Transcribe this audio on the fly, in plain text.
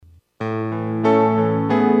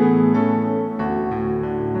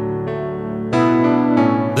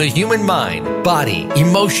The human mind, body,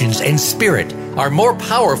 emotions, and spirit are more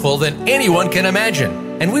powerful than anyone can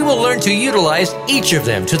imagine, and we will learn to utilize each of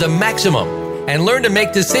them to the maximum and learn to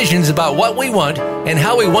make decisions about what we want and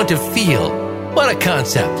how we want to feel. What a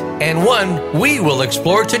concept, and one we will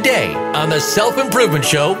explore today on the Self-Improvement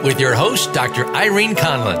Show with your host, Dr. Irene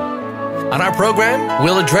Conlon. On our program,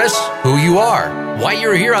 we'll address who you are, why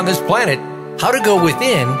you're here on this planet, how to go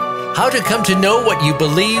within, how to come to know what you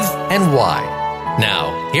believe, and why.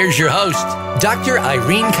 Now, here's your host, Dr.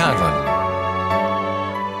 Irene Conlon.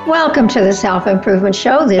 Welcome to the Self-Improvement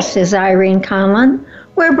Show. This is Irene Conlon.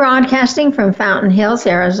 We're broadcasting from Fountain Hills,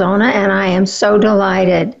 Arizona, and I am so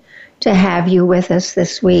delighted to have you with us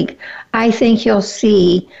this week. I think you'll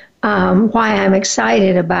see why I'm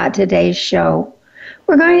excited about today's show.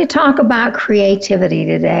 We're going to talk about creativity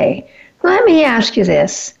today. Let me ask you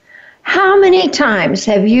this. How many times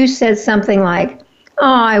have you said something like, oh,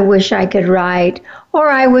 I wish I could write, or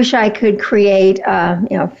I wish I could create,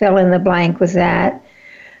 fill in the blank with that.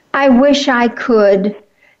 I wish I could.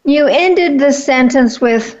 You ended the sentence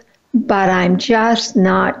with, but I'm just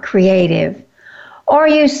not creative. Or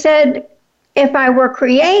you said, if I were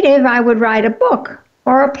creative, I would write a book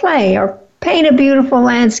or a play or paint a beautiful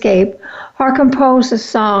landscape or compose a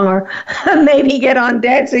song or maybe get on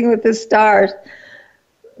Dancing with the Stars.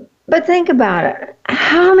 But think about it.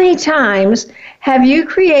 How many times have you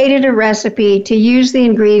created a recipe to use the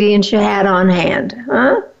ingredients you had on hand?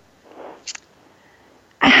 Huh?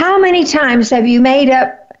 How many times have you made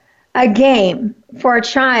up a game for a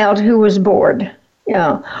child who was bored?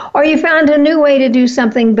 Or you found a new way to do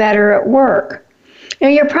something better at work?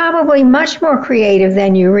 You're probably much more creative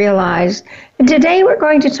than you realize. And today we're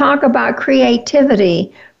going to talk about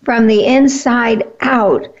creativity from the inside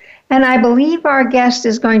out. And I believe our guest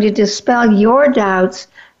is going to dispel your doubts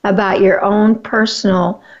about your own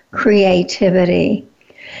personal creativity.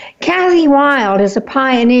 Kathy Wild is a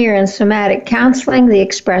pioneer in somatic counseling, the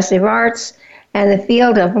expressive arts, and the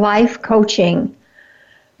field of life coaching.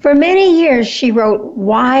 For many years, she wrote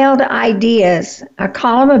Wild Ideas, a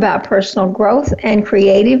column about personal growth and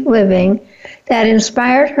creative living that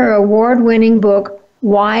inspired her award-winning book,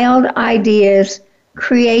 Wild Ideas,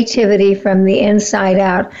 Creativity from the Inside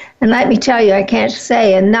Out. And let me tell you, I can't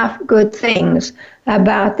say enough good things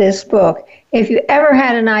about this book. If you ever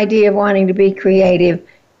had an idea of wanting to be creative,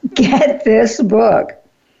 get this book.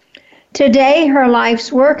 Today, her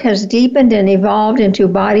life's work has deepened and evolved into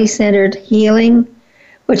body-centered healing,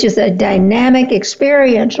 which is a dynamic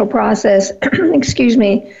experiential process,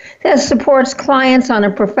 that supports clients on a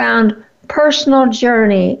profound personal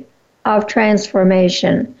journey of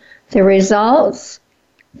transformation. The results: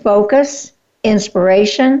 focus,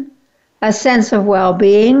 inspiration, a sense of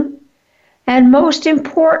well-being, and most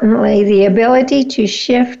importantly, the ability to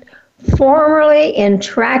shift formerly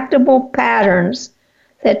intractable patterns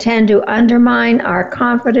that tend to undermine our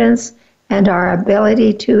confidence and our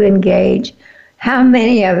ability to engage. How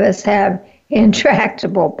many of us have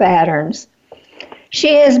intractable patterns?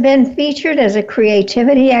 She has been featured as a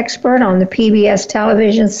creativity expert on the PBS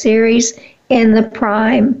television series In the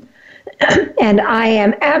Prime. And I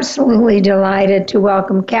am absolutely delighted to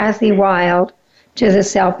welcome Kathy Wild to the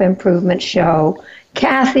Self-Improvement Show.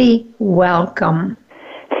 Kathy, welcome.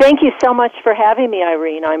 Thank you so much for having me,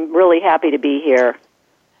 Irene. I'm really happy to be here.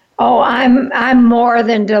 Oh, I'm more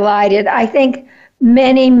than delighted. I think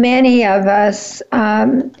many of us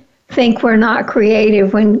think we're not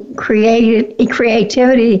creative when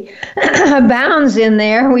creativity abounds in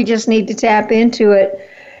there. We just need to tap into it.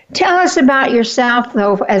 Tell us about yourself,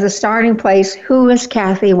 though, as a starting place. Who is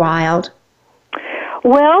Kathy Wild?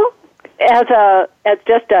 Well, as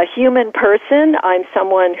just a human person, I'm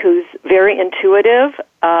someone who's very intuitive.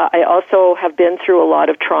 I also have been through a lot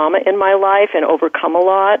of trauma in my life and overcome a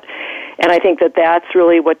lot. And I think that that's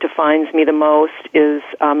really what defines me the most is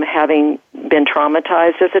having been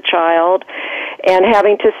traumatized as a child and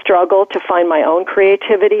having to struggle to find my own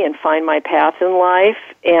creativity and find my path in life.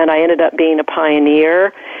 And I ended up being a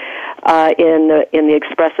pioneer in the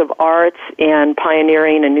expressive arts and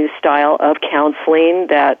pioneering a new style of counseling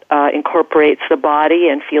that incorporates the body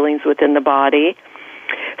and feelings within the body.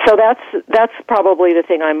 So that's probably the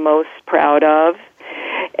thing I'm most proud of.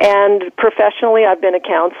 And professionally, I've been a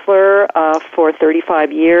counselor for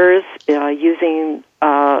 35 years using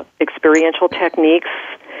experiential techniques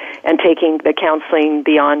and taking the counseling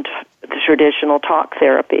beyond the traditional talk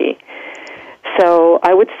therapy. So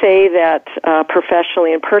I would say that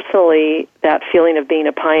professionally and personally, that feeling of being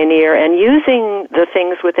a pioneer and using the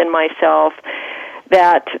things within myself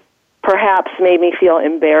that perhaps made me feel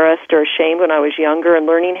embarrassed or ashamed when I was younger, and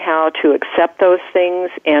learning how to accept those things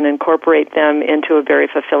and incorporate them into a very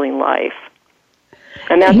fulfilling life.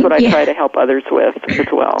 And that's what I try to help others with as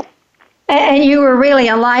well. And you were really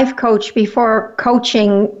a life coach before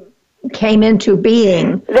coaching came into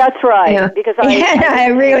being. That's right. Yeah. Because I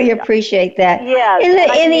really appreciate that. Yes.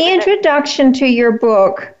 In the introduction to your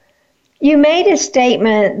book, you made a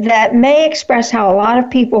statement that may express how a lot of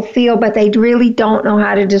people feel, but they really don't know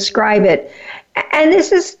how to describe it. And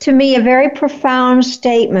this is, to me, a very profound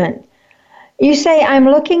statement. You say, I'm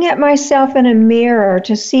looking at myself in a mirror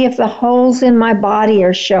to see if the holes in my body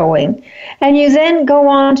are showing. And you then go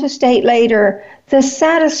on to state later, the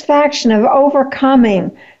satisfaction of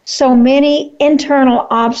overcoming so many internal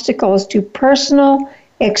obstacles to personal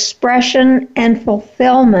expression and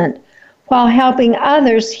fulfillment while helping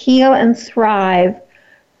others heal and thrive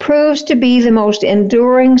proves to be the most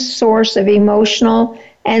enduring source of emotional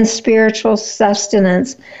and spiritual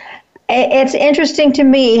sustenance. It's interesting to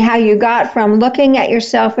me how you got from looking at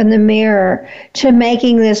yourself in the mirror to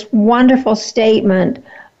making this wonderful statement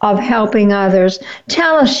of helping others.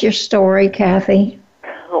 Tell us your story, Kathy.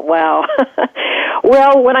 Oh, wow.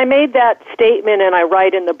 Well, when I made that statement and I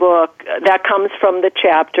write in the book, that comes from the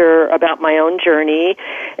chapter about my own journey.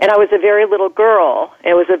 And I was a very little girl.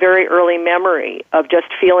 It was a very early memory of just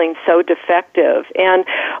feeling so defective. And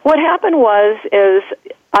what happened is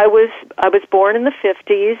I was born in the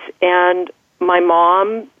 50s, and my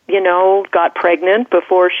mom, got pregnant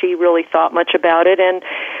before she really thought much about it. And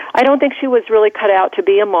I don't think she was really cut out to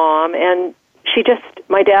be a mom. And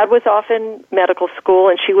my dad was off in medical school,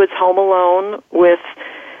 and she was home alone with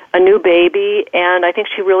a new baby, and I think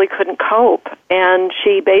she really couldn't cope. And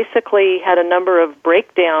she basically had a number of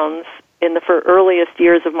breakdowns in the earliest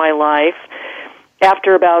years of my life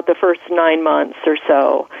after about the first 9 months or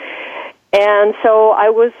so. And so I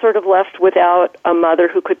was sort of left without a mother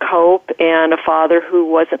who could cope and a father who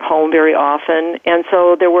wasn't home very often. And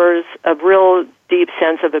so there was a real deep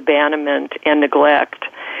sense of abandonment and neglect.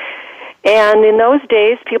 And in those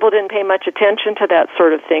days, people didn't pay much attention to that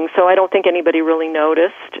sort of thing, so I don't think anybody really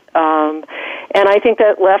noticed. And I think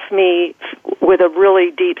that left me with a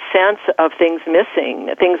really deep sense of things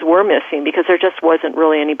missing. Things were missing because there just wasn't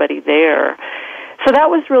really anybody there. So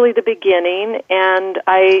that was really the beginning, and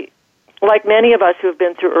I, like many of us who have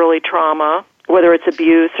been through early trauma, whether it's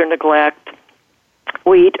abuse or neglect,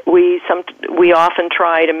 we often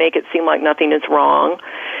try to make it seem like nothing is wrong.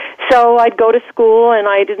 So I'd go to school, and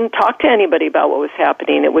I didn't talk to anybody about what was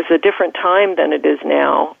happening. It was a different time than it is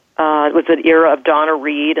now. It was an era of Donna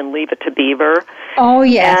Reed and Leave It to Beaver. Oh,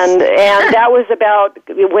 yes. And that was about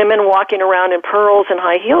women walking around in pearls and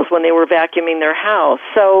high heels when they were vacuuming their house.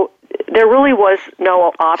 So there really was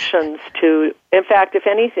no options to, in fact, if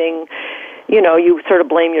anything, you sort of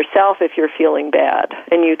blame yourself if you're feeling bad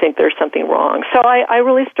and you think there's something wrong. So I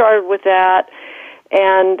really started with that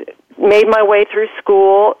and made my way through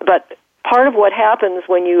school. But part of what happens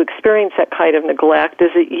when you experience that kind of neglect is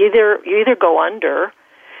that you either go under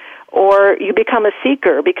or you become a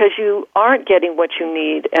seeker because you aren't getting what you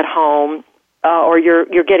need at home, or you're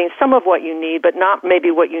getting some of what you need, but not maybe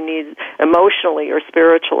what you need emotionally or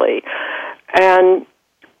spiritually. And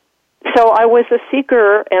so I was a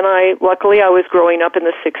seeker, and luckily I was growing up in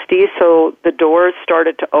the 60s, so the doors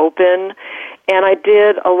started to open, and I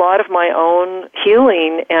did a lot of my own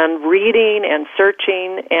healing and reading and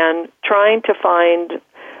searching and trying to find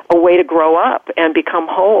a way to grow up and become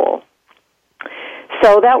whole.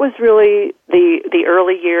 So that was really the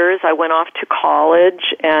early years. I went off to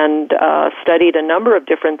college and studied a number of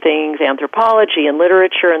different things, anthropology and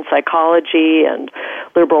literature and psychology and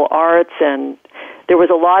liberal arts, and there was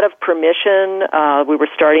a lot of permission. We were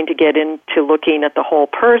starting to get into looking at the whole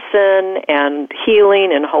person and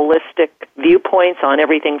healing and holistic viewpoints on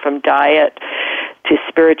everything from diet to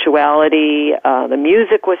spirituality. The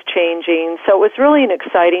music was changing. So it was really an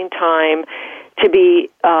exciting time to be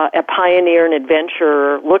a pioneer and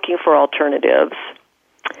adventurer looking for alternatives.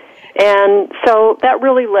 And so that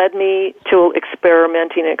really led me to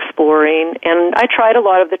experimenting and exploring. And I tried a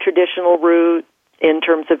lot of the traditional route in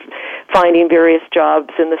terms of finding various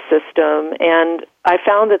jobs in the system. And I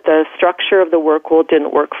found that the structure of the work world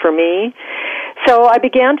didn't work for me. So I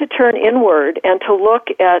began to turn inward and to look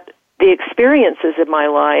at the experiences of my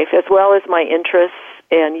life as well as my interests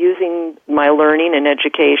and using my learning and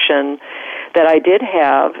education that I did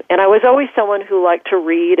have. And I was always someone who liked to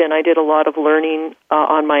read, and I did a lot of learning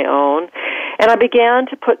on my own. And I began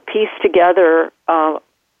to piece together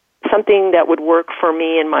something that would work for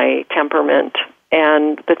me and my temperament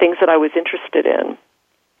and the things that I was interested in.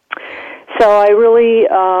 So I really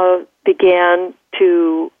began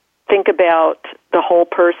to think about the whole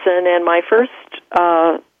person, and my first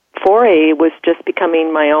foray was just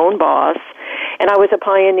becoming my own boss, and I was a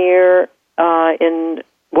pioneer in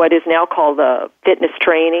what is now called the fitness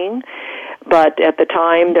training, but at the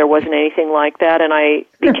time there wasn't anything like that, and I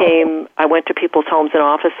went to people's homes and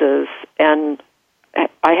offices, and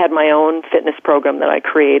I had my own fitness program that I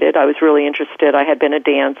created. I was really interested. I had been a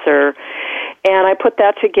dancer, and I put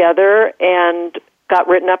that together and got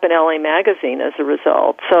written up in LA Magazine as a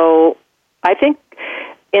result. So I think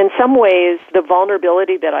in some ways the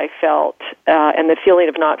vulnerability that I felt and the feeling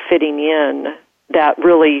of not fitting in, that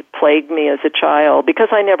really plagued me as a child because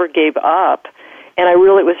I never gave up. And it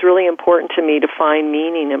was really important to me to find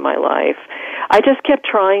meaning in my life. I just kept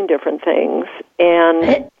trying different things,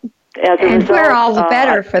 and as a result, we're all the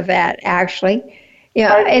better for that, actually.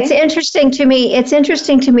 Yeah, it's interesting to me. It's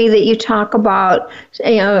interesting to me that you talk about,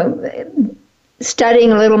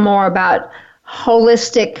 studying a little more about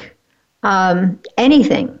holistic,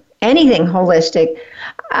 anything holistic.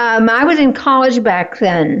 I was in college back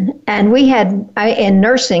then, and we had, in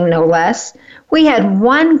nursing no less, we had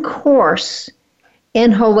one course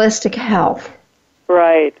in holistic health.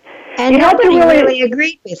 Right. And nobody really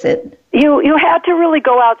agreed with it. You had to really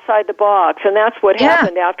go outside the box, and that's what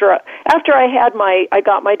happened after I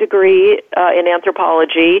got my degree in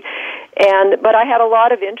anthropology, but I had a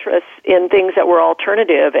lot of interest in things that were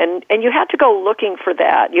alternative, and you had to go looking for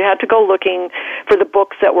that. You had to go looking for the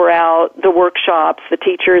books that were out, the workshops, the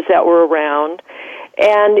teachers that were around,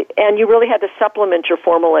 and you really had to supplement your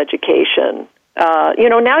formal education.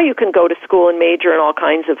 Now you can go to school and major in all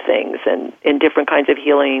kinds of things and in different kinds of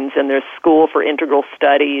healings, and there's school for integral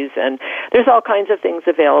studies, and there's all kinds of things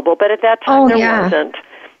available. But at that time, there wasn't.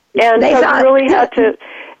 And so you really had to,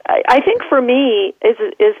 I think for me,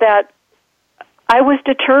 is that I was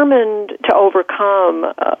determined to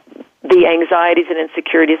overcome the anxieties and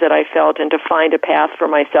insecurities that I felt and to find a path for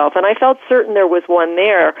myself. And I felt certain there was one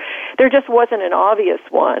there. There just wasn't an obvious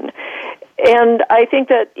one. And I think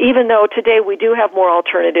that even though today we do have more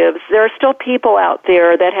alternatives, there are still people out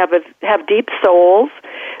there that have deep souls.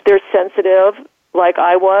 They're sensitive, like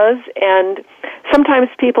I was, and sometimes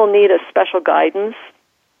people need a special guidance.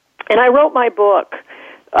 And I wrote my book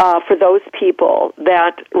for those people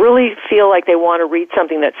that really feel like they want to read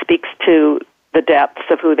something that speaks to the depths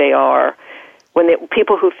of who they are.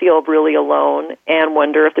 People who feel really alone and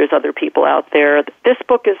wonder if there's other people out there, this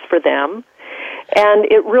book is for them. And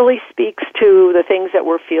it really speaks to the things that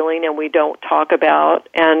we're feeling and we don't talk about,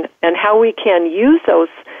 and how we can use those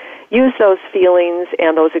feelings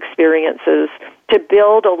and those experiences to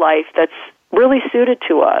build a life that's really suited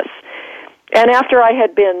to us. And after I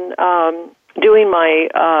had been doing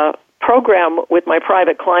my program with my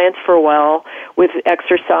private clients for a while with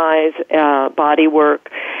exercise, body work,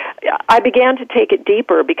 I began to take it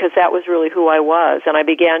deeper because that was really who I was, and I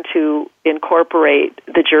began to incorporate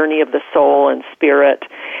the journey of the soul and spirit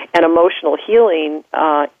and emotional healing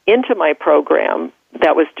into my program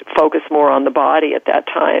that was focused more on the body at that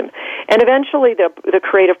time. And eventually the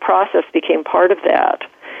creative process became part of that.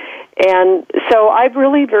 And so I'm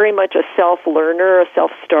really very much a self-learner, a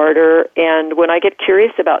self-starter, and when I get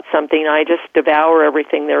curious about something, I just devour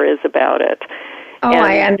everything there is about it. Oh,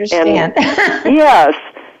 I understand. Yes.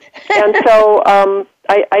 And so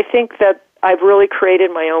I think that I've really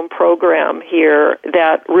created my own program here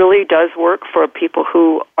that really does work for people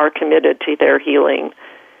who are committed to their healing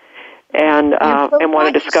and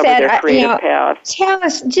want to discover their creative path. Tell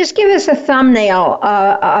us, just give us a thumbnail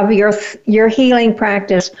of your healing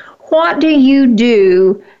practice. What do you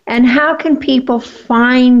do, and how can people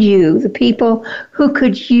find you, the people who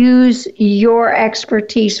could use your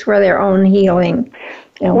expertise for their own healing?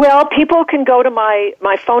 Well, people can go to my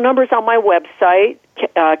phone numbers on my website,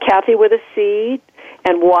 Kathy with a C,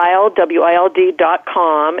 and Wild,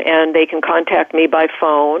 WILD.com, and they can contact me by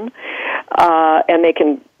phone, and they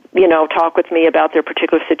can talk with me about their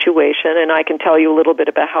particular situation, and I can tell you a little bit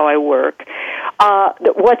about how I work.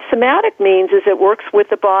 What somatic means is it works with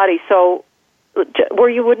the body. So where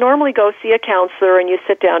you would normally go see a counselor and you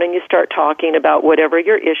sit down and you start talking about whatever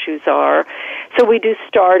your issues are. So we do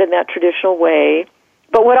start in that traditional way.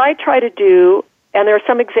 But what I try to do, and there are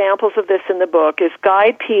some examples of this in the book, is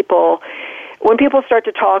guide people. When people start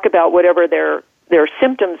to talk about whatever their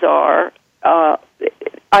symptoms are,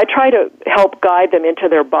 I try to help guide them into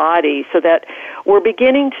their body so that we're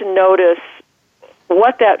beginning to notice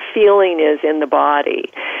what that feeling is in the body.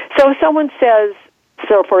 So if someone says,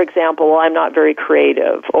 for example, well, I'm not very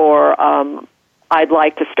creative, or I'd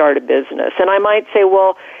like to start a business. And I might say,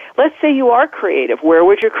 well, let's say you are creative. Where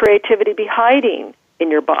would your creativity be hiding in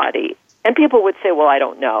your body? And people would say, well, I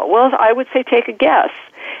don't know. Well, I would say take a guess.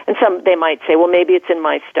 And they might say, well, maybe it's in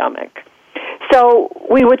my stomach. So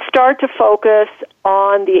we would start to focus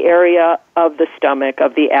on the area of the stomach,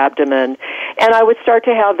 of the abdomen, and I would start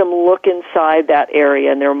to have them look inside that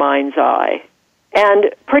area in their mind's eye.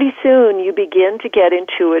 And pretty soon you begin to get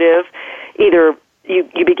intuitive. Either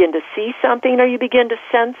you begin to see something or you begin to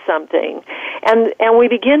sense something. And we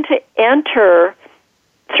begin to enter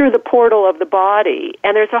through the portal of the body.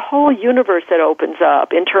 And there's a whole universe that opens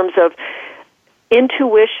up in terms of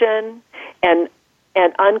intuition and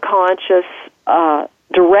unconscious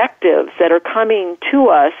directives that are coming to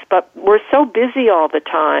us, but we're so busy all the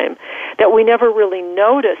time that we never really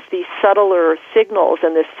notice these subtler signals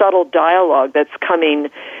and this subtle dialogue that's coming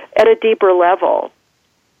at a deeper level.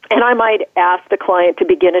 And I might ask the client to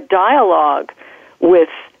begin a dialogue with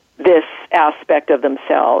this aspect of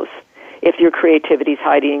themselves. If your creativity is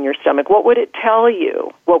hiding in your stomach, what would it tell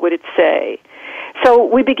you? What would it say? So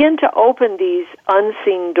we begin to open these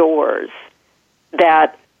unseen doors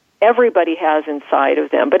that everybody has inside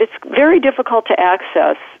of them, but it's very difficult to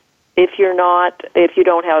access if you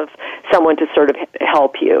don't have someone to sort of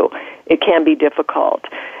help you. It can be difficult.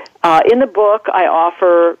 In the book, I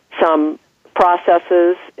offer some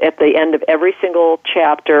processes at the end of every single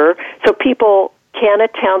chapter, so people can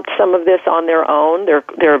attempt some of this on their own.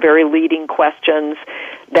 There are very leading questions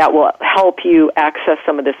that will help you access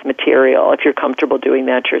some of this material if you're comfortable doing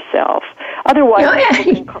that yourself. Otherwise,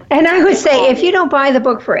 and I would say if you don't buy the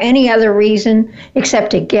book for any other reason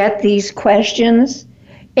except to get these questions,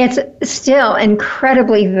 it's still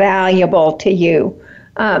incredibly valuable to you.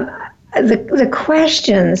 The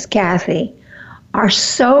questions, Kathy, are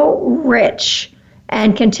so rich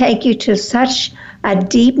and can take you to such a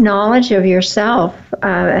deep knowledge of yourself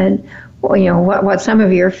and what some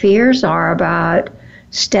of your fears are about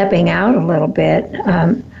stepping out a little bit.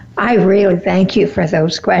 I really thank you for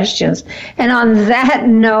those questions. And on that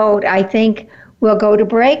note, I think we'll go to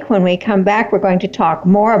break. When we come back, we're going to talk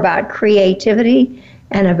more about creativity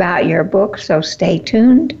and about your book, so stay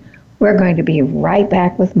tuned. We're going to be right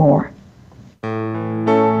back with more.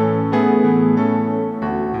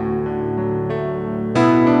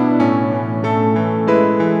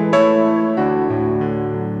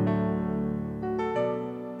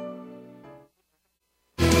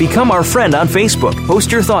 Become our friend on Facebook.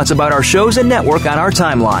 Post your thoughts about our shows and network on our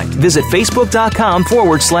timeline. Visit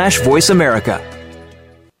Facebook.com/Voice America.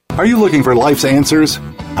 Are you looking for life's answers?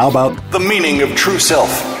 How about the meaning of true self?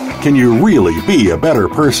 Can you really be a better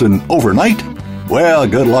person overnight? Well,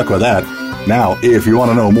 good luck with that. Now, if you want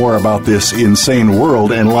to know more about this insane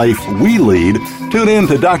world and life we lead, tune in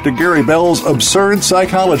to Dr. Gary Bell's Absurd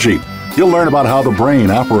Psychology. You'll learn about how the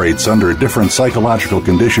brain operates under different psychological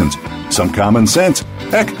conditions. Some common sense.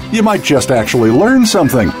 Heck, you might just actually learn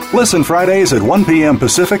something. Listen Fridays at 1 p.m.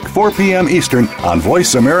 Pacific, 4 p.m. Eastern on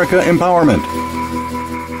Voice America Empowerment.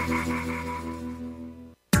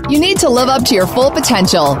 You need to live up to your full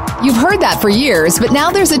potential. You've heard that for years, but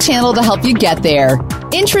now there's a channel to help you get there.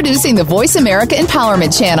 Introducing the Voice America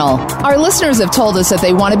Empowerment Channel. Our listeners have told us that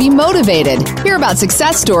they want to be motivated, hear about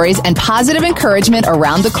success stories, and positive encouragement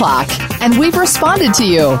around the clock. And we've responded to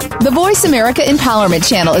you. The Voice America Empowerment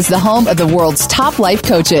Channel is the home of the world's top life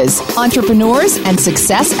coaches, entrepreneurs, and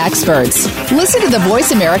success experts. Listen to the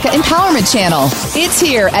Voice America Empowerment Channel. It's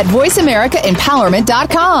here at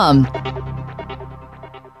voiceamericaempowerment.com.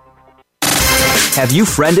 Have you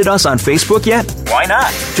friended us on Facebook yet? Why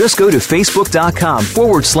not? Just go to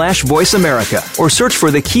Facebook.com/Voice America or search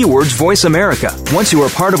for the keywords Voice America. Once you are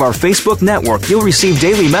part of our Facebook network, you'll receive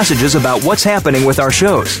daily messages about what's happening with our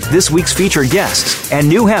shows, this week's featured guests, and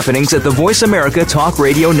new happenings at the Voice America Talk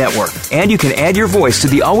Radio Network. And you can add your voice to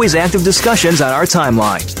the always active discussions on our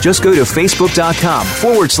timeline. Just go to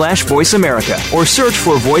Facebook.com/Voice America or search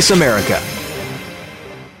for Voice America.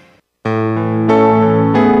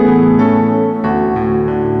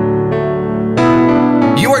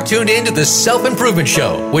 Tuned in to the Self-Improvement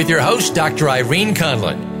Show with your host, Dr. Irene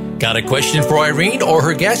Conlon. Got a question for Irene or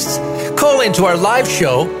her guests? Call into our live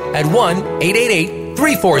show at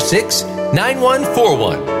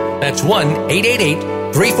 1-888-346-9141. That's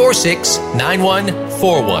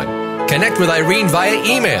 1-888-346-9141. Connect with Irene via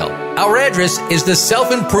email. Our address is the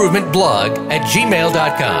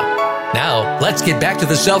selfimprovement.blog@gmail.com. Now, let's get back to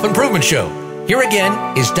the Self-Improvement Show. Here again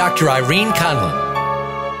is Dr. Irene Conlon.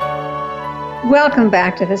 Welcome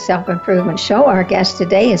back to the Self-Improvement Show. Our guest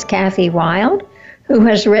today is Kathy Wild, who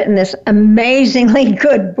has written this amazingly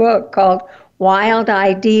good book called Wild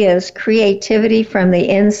Ideas, Creativity from the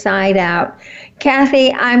Inside Out.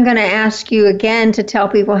 Kathy, I'm going to ask you again to tell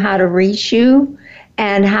people how to reach you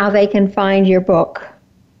and how they can find your book.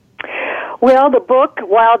 Well, the book,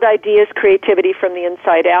 Wild Ideas, Creativity from the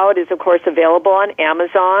Inside Out, is, of course, available on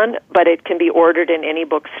Amazon, but it can be ordered in any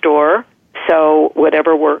bookstore, so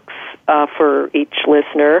whatever works for each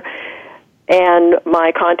listener. And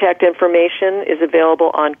my contact information is available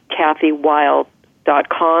on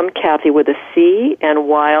KathyWild.com, Kathy with a C, and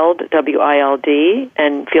Wild, W-I-L-D,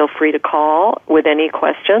 and feel free to call with any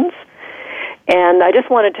questions. And I just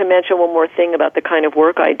wanted to mention one more thing about the kind of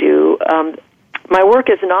work I do. My work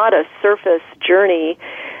is not a surface journey.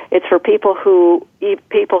 It's for people who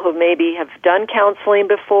maybe have done counseling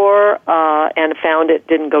before and found it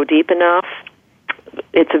didn't go deep enough.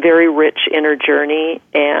 It's a very rich inner journey,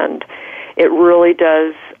 and it really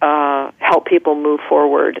does help people move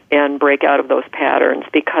forward and break out of those patterns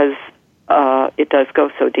because it does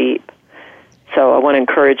go so deep. So I want to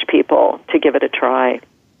encourage people to give it a try.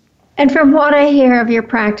 And from what I hear of your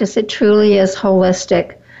practice, it truly is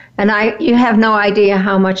holistic. And you have no idea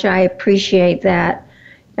how much I appreciate that.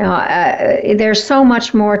 There's so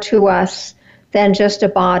much more to us than just a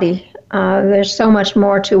body. There's so much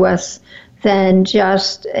more to us than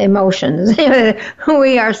just emotions.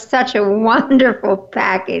 We are such a wonderful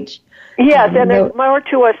package. Yes, and there's more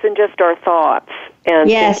to us than just our thoughts and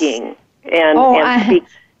thinking and speak.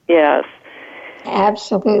 Yes.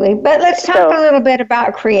 Absolutely. But let's talk a little bit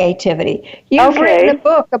about creativity. You've written a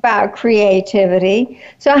book about creativity.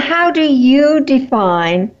 So how do you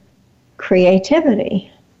define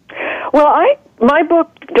creativity? Well, my book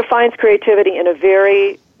defines creativity in a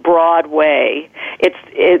very broad way.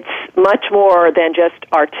 It's much more than just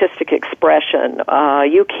artistic expression.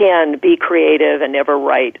 You can be creative and never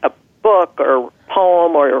write a book or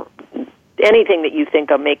poem or anything that you think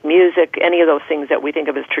of, make music, any of those things that we think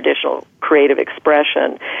of as traditional creative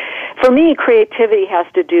expression. For me, creativity has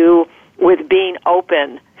to do with being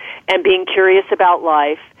open and being curious about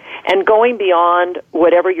life and going beyond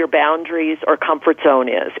whatever your boundaries or comfort zone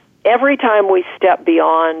is. Every time we step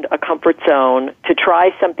beyond a comfort zone to try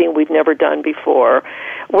something we've never done before,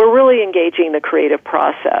 we're really engaging the creative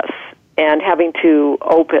process and having to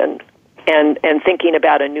open and thinking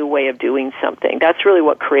about a new way of doing something. That's really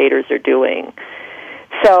what creators are doing.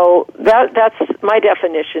 So that's my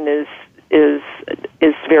definition is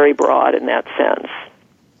very broad in that sense.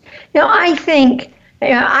 I think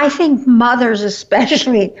mothers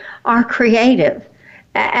especially are creative.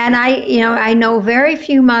 And I know very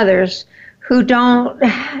few mothers who don't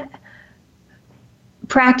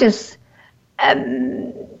practice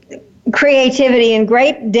creativity in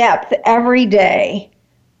great depth every day.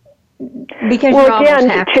 Because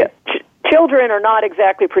children are not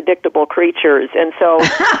exactly predictable creatures, and so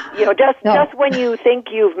just when you think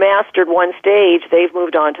you've mastered one stage, they've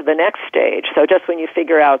moved on to the next stage. So just when you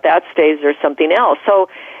figure out that stage, there's something else. So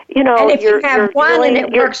and if you have one and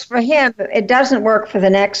it works for him, it doesn't work for the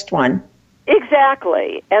next one.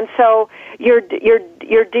 Exactly, and so you're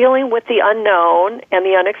dealing with the unknown and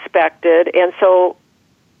the unexpected, and so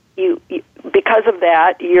you because of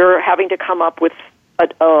that, you're having to come up with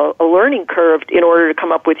a learning curve in order to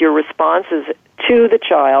come up with your responses to the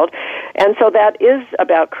child. And so that is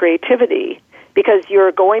about creativity because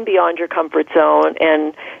you're going beyond your comfort zone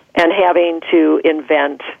and having to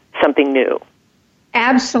invent something new.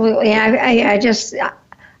 Absolutely.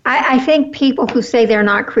 I think people who say they're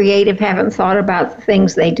not creative haven't thought about the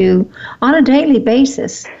things they do on a daily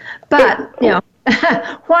basis. But,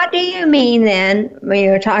 what do you mean then when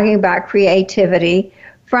you're talking about creativity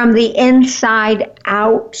from the inside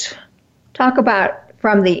out? Talk about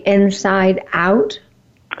from the inside out.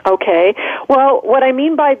 Okay. Well, what I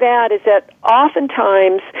mean by that is that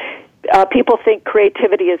oftentimes people think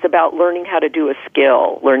creativity is about learning how to do a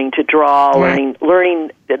skill, learning to draw,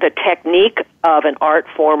 learning the technique of an art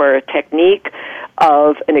form or a technique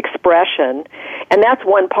of an expression. And that's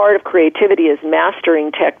one part of creativity is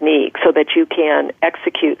mastering technique so that you can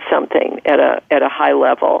execute something at a high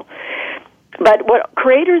level. But what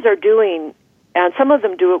creators are doing, and some of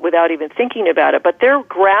them do it without even thinking about it, but they're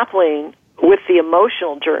grappling with the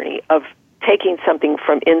emotional journey of taking something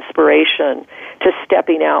from inspiration to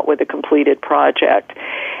stepping out with a completed project.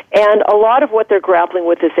 And a lot of what they're grappling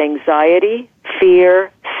with is anxiety,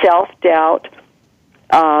 fear, self-doubt,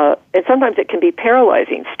 and sometimes it can be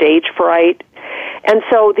paralyzing, stage fright. And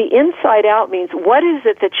so the inside out means what is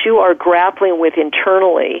it that you are grappling with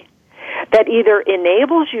internally that either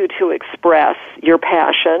enables you to express your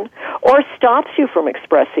passion or stops you from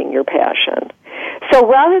expressing your passion. So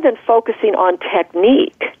rather than focusing on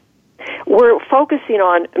technique, we're focusing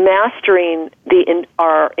on mastering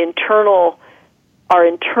our internal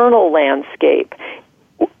landscape,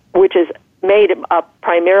 which is made up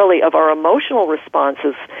primarily of our emotional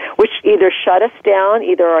responses, which either shut us down,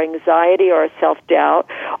 either our anxiety or our self-doubt,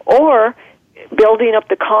 or building up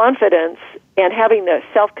the confidence and having the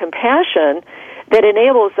self-compassion that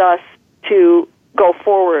enables us to go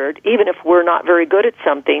forward, even if we're not very good at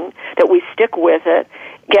something, that we stick with it,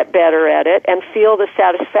 get better at it, and feel the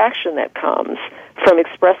satisfaction that comes from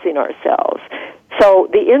expressing ourselves. So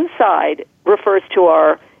the inside refers to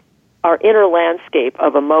our inner landscape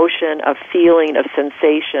of emotion, of feeling, of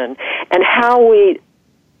sensation, and how we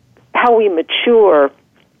mature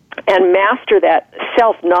and master that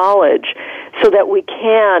self-knowledge so that we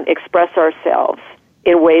can express ourselves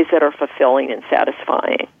in ways that are fulfilling and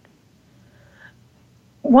satisfying.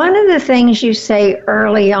 One of the things you say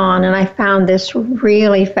early on, and I found this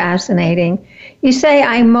really fascinating, you say,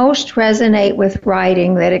 I most resonate with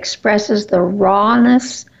writing that expresses the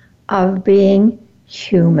rawness of being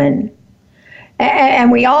human.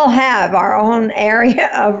 And we all have our own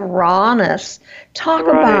area of rawness. Talk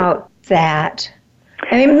about that.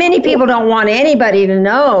 I mean, many people don't want anybody to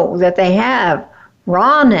know that they have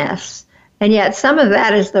rawness, and yet some of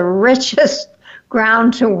that is the richest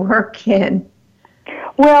ground to work in.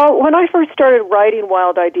 Well, when I first started writing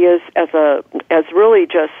Wild Ideas as really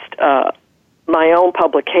just my own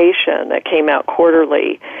publication that came out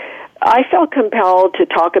quarterly, I felt compelled to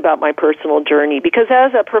talk about my personal journey because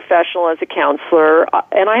as a professional, as a counselor,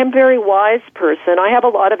 and I am a very wise person, I have a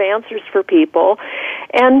lot of answers for people,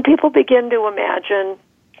 and people begin to imagine,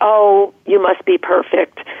 oh, you must be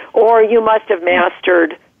perfect, or you must have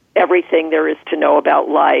mastered everything there is to know about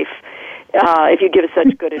life. If you give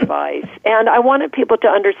such good advice. And I wanted people to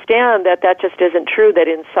understand that that just isn't true, that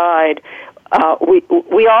inside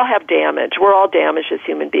we all have damage. We're all damaged as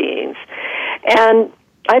human beings. And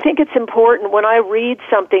I think it's important when I read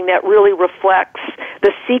something that really reflects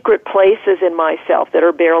the secret places in myself that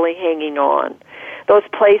are barely hanging on, those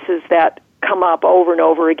places that come up over and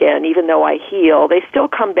over again, even though I heal, they still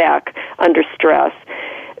come back under stress.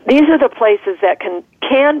 These are the places that can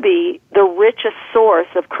be the richest source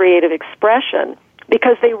of creative expression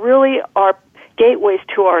because they really are gateways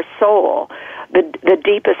to our soul, the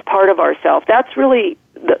deepest part of ourself. That's really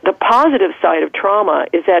the positive side of trauma,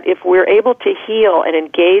 is that if we're able to heal and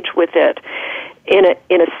engage with it in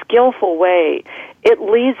a skillful way, it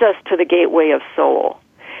leads us to the gateway of soul.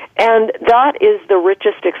 And that is the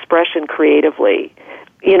richest expression creatively.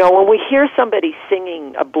 You know, when we hear somebody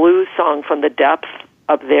singing a blues song from the depths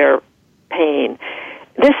of their pain,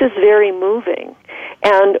 this is very moving.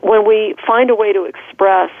 And when we find a way to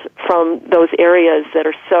express from those areas that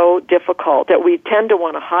are so difficult, that we tend to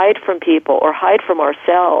want to hide from people or hide from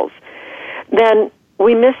ourselves, then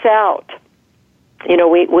we miss out. You know,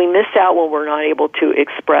 we miss out when we're not able to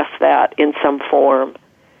express that in some form.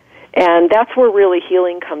 And that's where really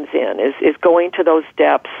healing comes in, is going to those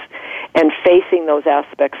depths and facing those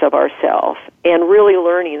aspects of ourselves and really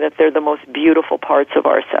learning that they're the most beautiful parts of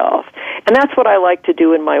ourselves. And that's what I like to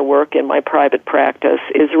do in my work, in my private practice,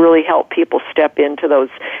 is really help people step into those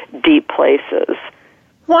deep places.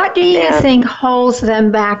 What do you think holds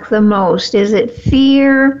them back the most? Is it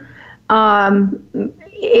fear? Well,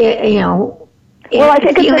 I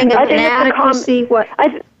think feeling of inadequacy?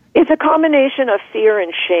 It's a combination of fear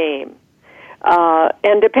and shame.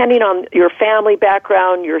 And depending on your family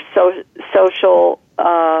background, your social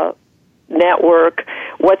network,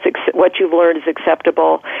 what you've learned is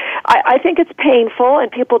acceptable. I think it's painful,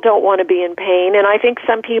 and people don't want to be in pain. And I think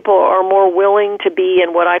some people are more willing to be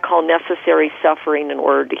in what I call necessary suffering in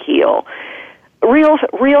order to heal.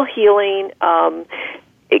 Real healing,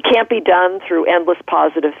 it can't be done through endless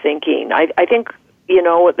positive thinking. I think, you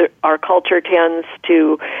know, our culture tends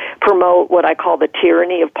to promote what I call the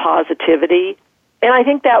tyranny of positivity. And I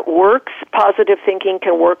think that works. Positive thinking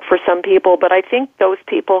can work for some people, but I think those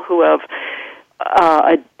people who have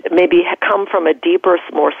maybe come from a deeper,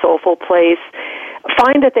 more soulful place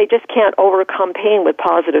find that they just can't overcome pain with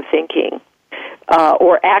positive thinking.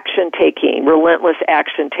 Or action-taking, relentless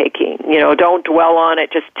action-taking. You know, don't dwell on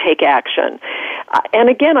it, just take action. And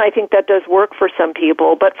again, I think that does work for some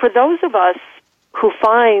people, but for those of us who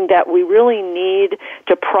find that we really need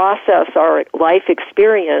to process our life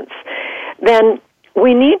experience, then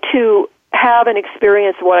we need to have an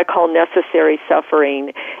experience of what I call necessary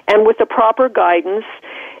suffering. And with the proper guidance,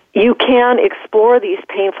 you can explore these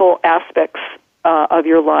painful aspects of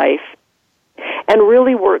your life and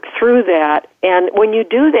really work through that. And when you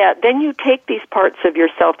do that, then you take these parts of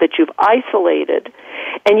yourself that you've isolated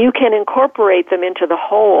and you can incorporate them into the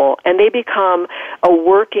whole, and they become a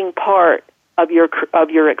working part of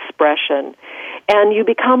your expression. And you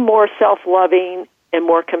become more self-loving and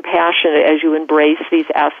more compassionate as you embrace these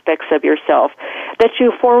aspects of yourself that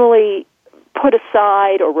you formerly put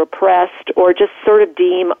aside or repressed or just sort of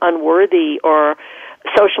deem unworthy or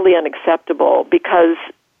socially unacceptable because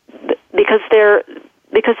they're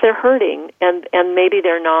hurting and maybe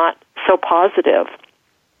they're not so positive.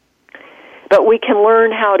 But we can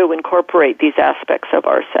learn how to incorporate these aspects of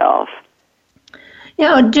ourselves.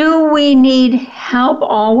 Do we need help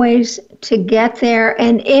always to get there?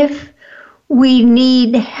 And if we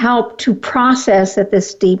need help to process at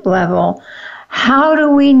this deep level, how do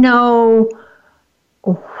we know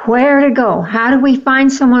where to go? How do we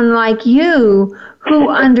find someone like you who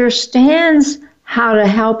understands how to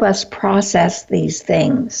help us process these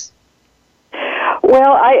things?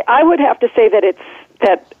 Well, I would have to say that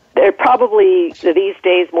there probably these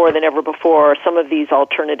days more than ever before, some of these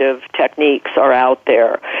alternative techniques are out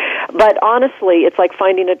there. But honestly, it's like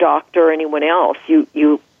finding a doctor or anyone else. You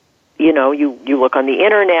look on the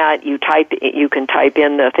internet, you can type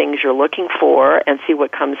in the things you're looking for and see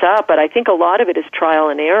what comes up. But I think a lot of it is trial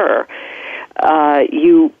and error.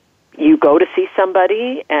 You go to see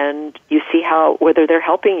somebody and you see whether they're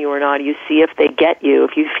helping you or not. You see if they get you,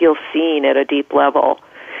 if you feel seen at a deep level.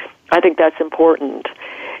 I think that's important.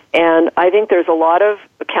 And I think there's a lot of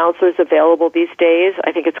counselors available these days.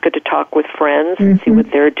 I think it's good to talk with friends and see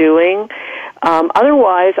what they're doing.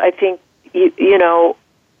 Otherwise, I think,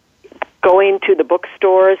 going to the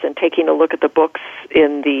bookstores and taking a look at the books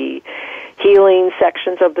in the healing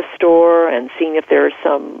sections of the store and seeing if there are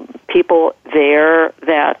some people there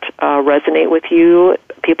that resonate with you.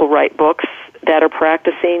 People write books that are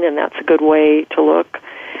practicing, and that's a good way to look.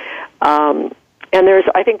 And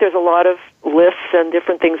I think there's a lot of lists and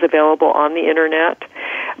different things available on the internet.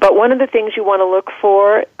 But one of the things you want to look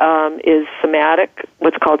for is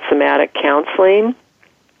what's called somatic counseling.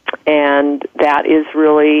 And that is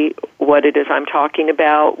really what it is I'm talking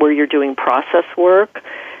about, where you're doing process work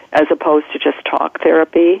as opposed to just talk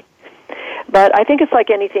therapy. But I think it's like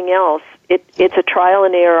anything else. It's a trial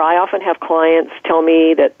and error. I often have clients tell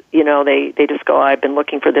me that, they just go, I've been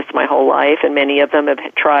looking for this my whole life, and many of them have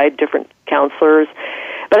tried different counselors.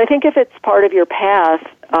 But I think if it's part of your path,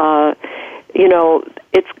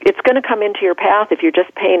 it's going to come into your path if you're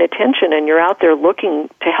just paying attention and you're out there looking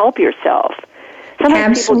to help yourself.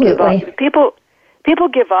 Sometimes Absolutely. People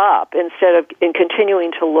give up instead of in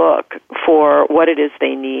continuing to look for what it is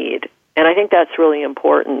they need. And I think that's really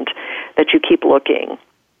important, that you keep looking.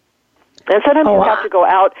 And sometimes you have to go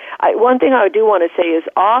out. One thing I do want to say is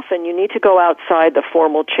often you need to go outside the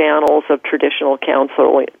formal channels of traditional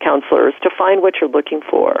counselors to find what you're looking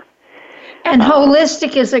for. And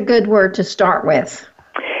holistic is a good word to start with.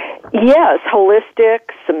 Yes,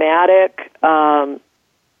 holistic, somatic,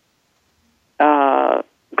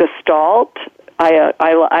 Gestalt.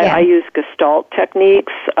 I use Gestalt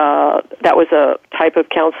techniques. That was a type of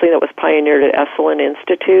counseling that was pioneered at Esalen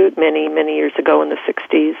Institute many, many years ago in the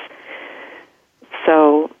 60s.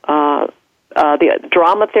 So the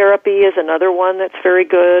drama therapy is another one that's very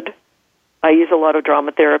good. I use a lot of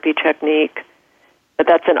drama therapy technique. But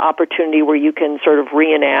that's an opportunity where you can sort of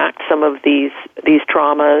reenact some of these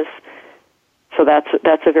traumas. So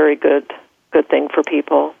that's a very good thing for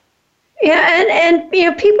people. Yeah, and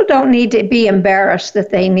people don't need to be embarrassed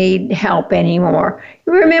that they need help anymore.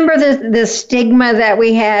 Remember the stigma that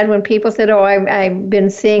we had when people said, I've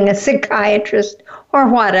been seeing a psychiatrist or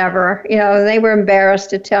whatever. They were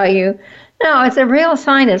embarrassed to tell you. No, it's a real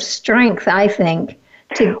sign of strength, I think,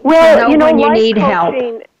 to know when you need help.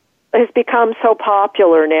 Has become so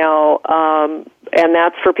popular now, and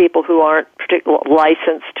that's for people who aren't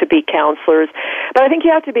licensed to be counselors. But I think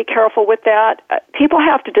you have to be careful with that. People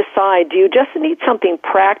have to decide, do you just need something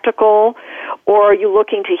practical, or are you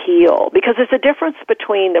looking to heal? Because there's a difference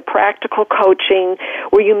between the practical coaching,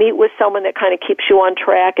 where you meet with someone that kind of keeps you on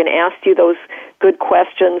track and asks you those good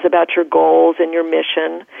questions about your goals and your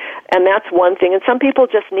mission, and that's one thing. And some people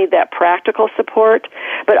just need that practical support,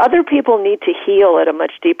 but other people need to heal at a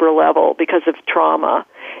much deeper level because of trauma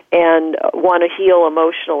and want to heal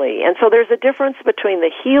emotionally. And so there's a difference between the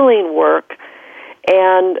healing work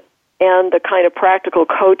and the kind of practical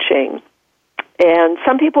coaching. And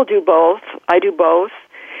some people do both. I do both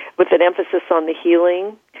with an emphasis on the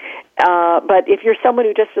healing. But if you're someone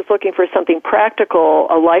who just is looking for something practical,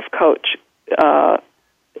 a life coach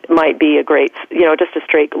might be a great, just a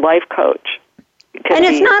straight life coach. And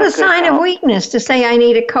it's not a sign of weakness to say, I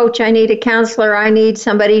need a coach, I need a counselor, I need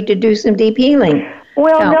somebody to do some deep healing.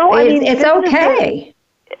 Well, no, it's okay.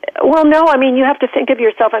 Well, no, I mean, you have to think of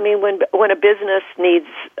yourself. I mean, when a business needs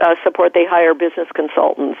support, they hire business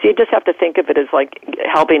consultants. You just have to think of it as like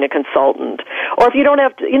helping a consultant. Or if you don't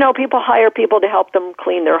have to, people hire people to help them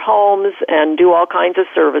clean their homes and do all kinds of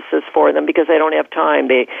services for them because they don't have time.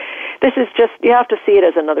 This is just, you have to see it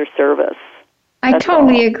as another service. I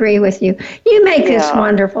totally agree with you. You make this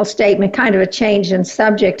wonderful statement, kind of a change in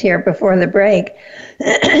subject here before the break.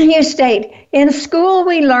 You state, in school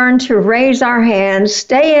we learn to raise our hands,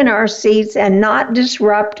 stay in our seats, and not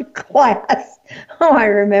disrupt class. Oh, I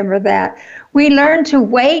remember that. We learn to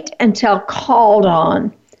wait until called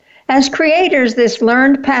on. As creators, this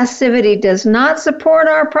learned passivity does not support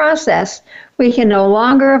our process. We can no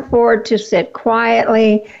longer afford to sit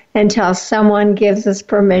quietly until someone gives us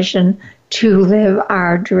permission to live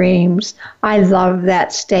our dreams. I love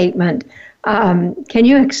that statement. Can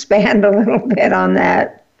you expand a little bit on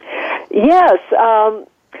that? Yes.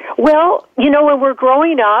 Well, when we're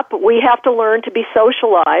growing up, we have to learn to be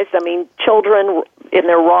socialized. I mean, children in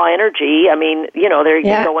their raw energy,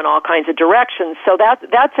 they're going all kinds of directions. So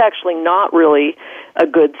that's actually not really a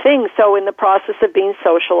good thing. So in the process of being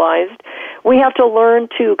socialized, we have to learn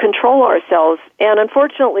to control ourselves. And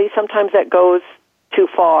unfortunately, sometimes that goes too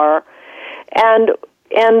far. And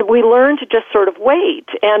we learn to just sort of wait.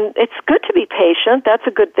 And it's good to be patient. That's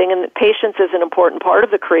a good thing. And patience is an important part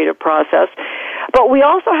of the creative process. But we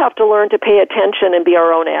also have to learn to pay attention and be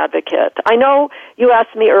our own advocate. I know you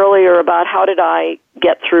asked me earlier about how did I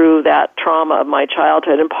get through that trauma of my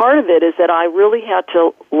childhood. And part of it is that I really had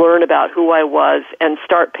to learn about who I was and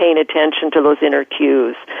start paying attention to those inner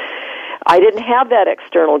cues. I didn't have that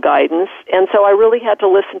external guidance, and so I really had to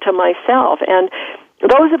listen to myself. And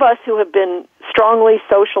those of us who have been strongly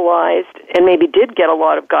socialized and maybe did get a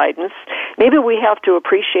lot of guidance, maybe we have to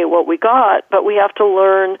appreciate what we got, but we have to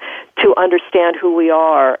learn to understand who we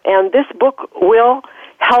are. And this book will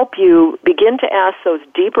help you begin to ask those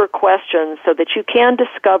deeper questions so that you can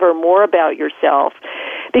discover more about yourself.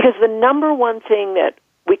 Because the number one thing that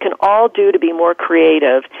we can all do to be more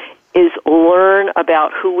creative is learn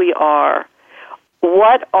about who we are.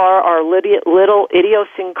 What are our little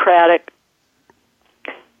idiosyncratic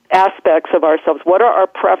aspects of ourselves? What are our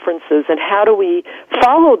preferences, and how do we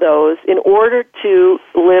follow those in order to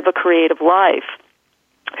live a creative life?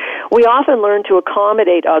 We often learn to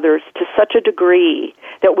accommodate others to such a degree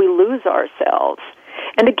that we lose ourselves.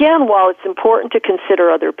 And again, while it's important to consider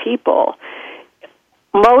other people,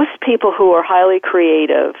 most people who are highly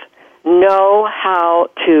creative know how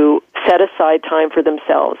to set aside time for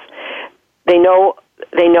themselves. They know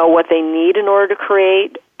what they need in order to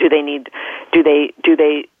create. Do they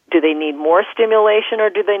need more stimulation, or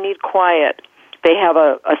do they need quiet? They have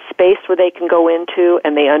a space where they can go into,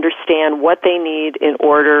 and they understand what they need in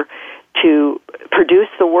order to produce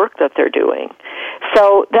the work that they're doing.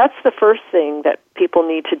 So that's the first thing that people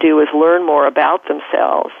need to do, is learn more about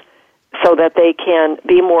themselves so that they can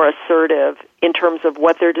be more assertive in terms of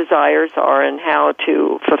what their desires are and how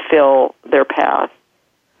to fulfill their path.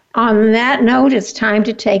 On that note, it's time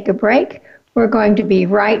to take a break. We're going to be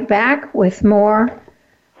right back with more,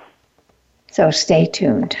 so stay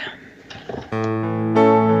tuned.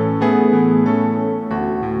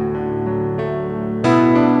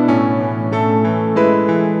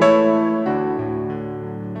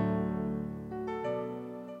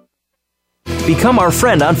 Become our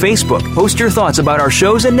friend on Facebook. Post your thoughts about our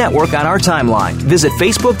shows and network on our timeline. Visit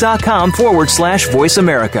Facebook.com/Voice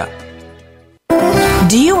America.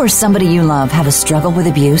 Do you or somebody you love have a struggle with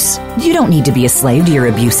abuse? You don't need to be a slave to your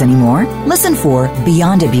abuse anymore. Listen for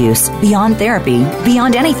Beyond Abuse, Beyond Therapy,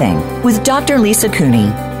 Beyond Anything with Dr. Lisa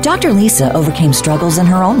Cooney. Dr. Lisa overcame struggles in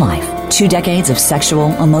her own life. 2 decades of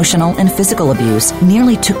sexual, emotional, and physical abuse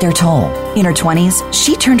nearly took their toll. In her 20s,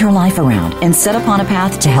 she turned her life around and set upon a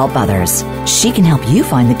path to help others. She can help you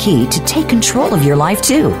find the key to take control of your life,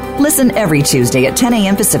 too. Listen every Tuesday at 10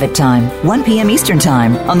 a.m. Pacific Time, 1 p.m. Eastern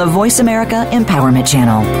Time on the Voice America Empowerment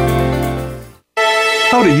Channel.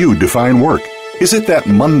 How do you define work? Is it that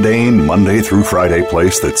mundane Monday through Friday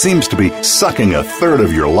place that seems to be sucking a third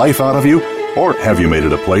of your life out of you? Or have you made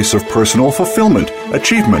it a place of personal fulfillment,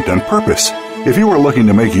 achievement, and purpose? If you are looking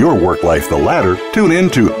to make your work life the latter, tune in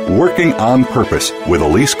to Working on Purpose with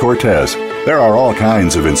Elise Cortez. There are all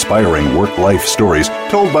kinds of inspiring work-life stories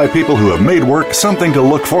told by people who have made work something to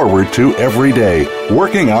look forward to every day.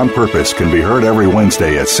 Working on Purpose can be heard every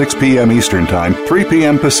Wednesday at 6 p.m. Eastern Time, 3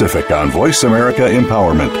 p.m. Pacific on Voice America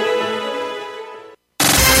Empowerment.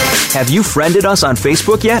 Have you friended us on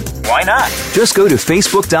Facebook yet? Why not? Just go to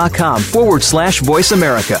facebook.com/Voice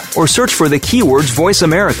America or search for the keywords Voice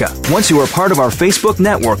America. Once you are part of our Facebook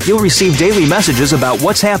network, you'll receive daily messages about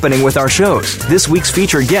what's happening with our shows, this week's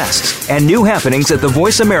featured guests, and new happenings at the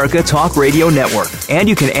Voice America Talk Radio Network. And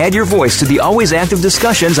you can add your voice to the always active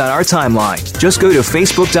discussions on our timeline. Just go to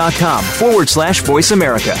facebook.com/Voice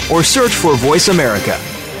America or search for Voice America.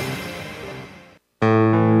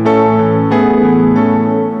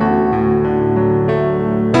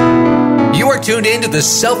 Tuned in to the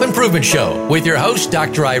Self-Improvement Show with your host,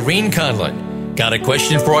 Dr. Irene Conlon. Got a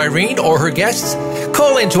question for Irene or her guests?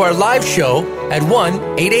 Call into our live show at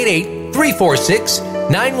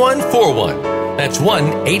 1-888-346-9141. That's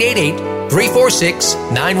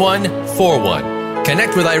 1-888-346-9141.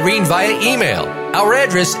 Connect with Irene via email. Our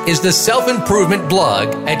address is the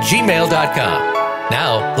selfimprovement.blog@gmail.com.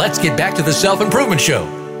 Now, let's get back to the Self-Improvement Show.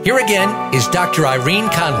 Here again is Dr. Irene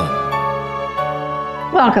Conlon.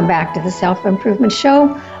 Welcome back to the Self-Improvement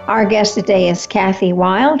Show. Our guest today is Kathy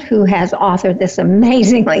Wild, who has authored this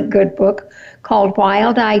amazingly good book called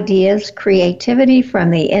Wild Ideas, Creativity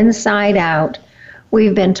from the Inside Out.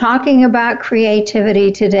 We've been talking about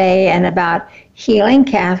creativity today and about healing.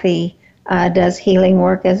 Kathy does healing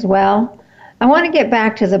work as well. I want to get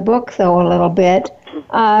back to the book, though, a little bit.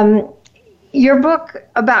 Your book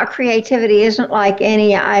about creativity isn't like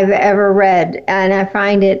any I've ever read, and I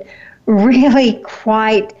find it really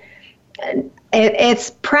quite, it's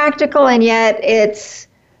practical and yet it's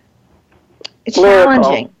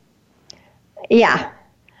challenging. Yeah.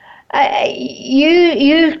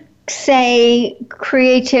 You say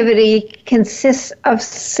creativity consists of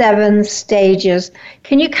 7 stages.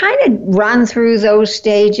 Can you kind of run through those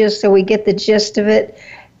stages so we get the gist of it?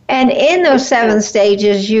 And in those 7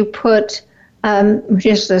 stages, you put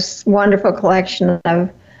just this wonderful collection of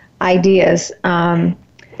ideas.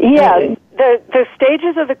 Yeah, the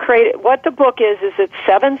stages of the creative, what the book is it's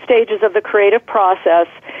 7 stages of the creative process,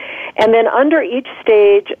 and then under each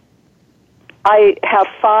stage, I have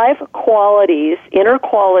 5 qualities, inner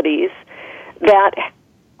qualities, that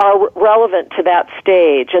are relevant to that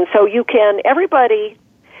stage. And so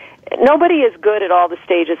nobody is good at all the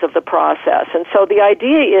stages of the process. And so the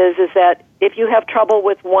idea is that if you have trouble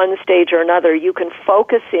with one stage or another, you can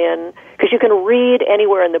focus in, because you can read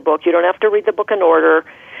anywhere in the book. You don't have to read the book in order.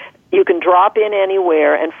 You can drop in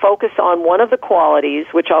anywhere and focus on one of the qualities,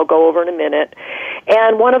 which I'll go over in a minute,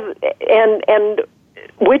 and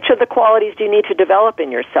which of the qualities do you need to develop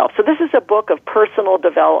in yourself. So this is a book of personal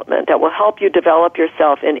development that will help you develop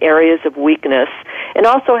yourself in areas of weakness and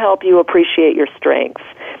also help you appreciate your strengths.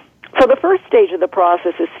 So the first stage of the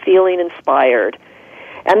process is feeling inspired,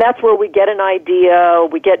 and that's where we get an idea,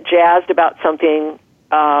 we get jazzed about something,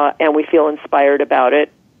 and we feel inspired about it.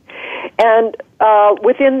 And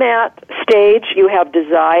within that stage, you have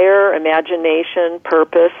desire, imagination,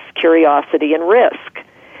 purpose, curiosity, and risk.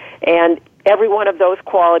 And every one of those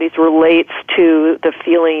qualities relates to the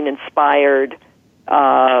feeling inspired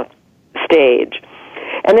stage.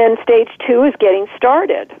 And then stage 2 is getting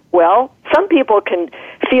started. Well, some people can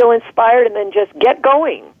feel inspired and then just get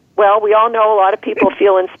going. Well, we all know a lot of people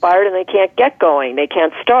feel inspired and they can't get going. They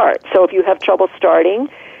can't start. So if you have trouble starting,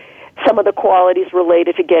 some of the qualities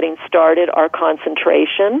related to getting started are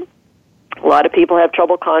concentration. A lot of people have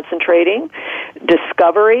trouble concentrating.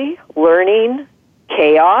 Discovery, learning,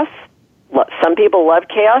 chaos. Some people love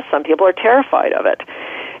chaos. Some people are terrified of it.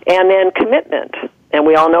 And then commitment. And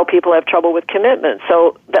we all know people have trouble with commitment.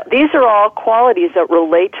 So these are all qualities that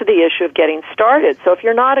relate to the issue of getting started. So if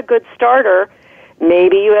you're not a good starter,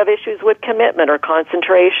 maybe you have issues with commitment or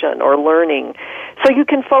concentration or learning. So you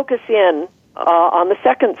can focus in on the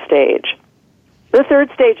second stage. The third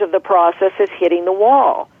stage of the process is hitting the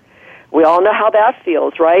wall. We all know how that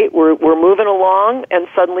feels, right? We're moving along, and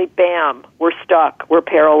suddenly, bam, we're stuck, we're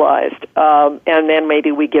paralyzed, and then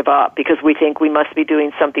maybe we give up because we think we must be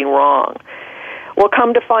doing something wrong. Well,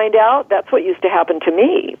 come to find out, that's what used to happen to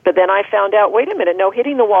me. But then I found out, wait a minute, no,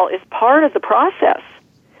 hitting the wall is part of the process.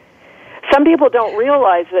 Some people don't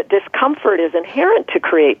realize that discomfort is inherent to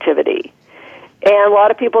creativity. And a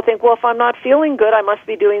lot of people think, well, if I'm not feeling good, I must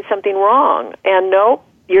be doing something wrong. And no,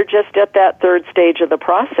 you're just at that third stage of the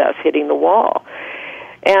process, hitting the wall.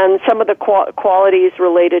 And some of the qualities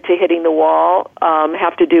related to hitting the wall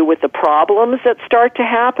have to do with the problems that start to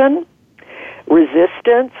happen,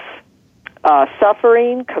 resistance,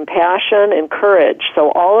 suffering, compassion, and courage.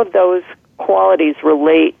 So all of those qualities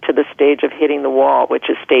relate to the stage of hitting the wall, which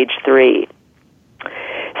is stage 3.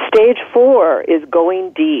 Stage 4 is going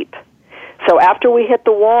deep. So after we hit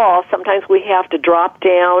the wall, sometimes we have to drop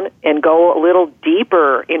down and go a little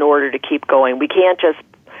deeper in order to keep going. We can't just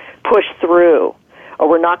push through, or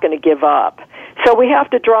we're not going to give up. So we have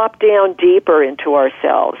to drop down deeper into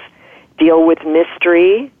ourselves, deal with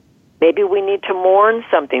mystery. Maybe we need to mourn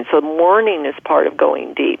something. So mourning is part of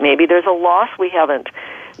going deep. Maybe there's a loss we haven't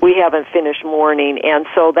finished mourning, and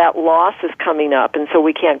so that loss is coming up, and so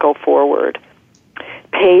we can't go forward.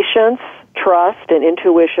 Patience, trust, and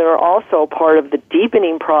intuition are also part of the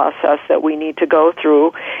deepening process that we need to go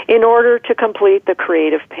through in order to complete the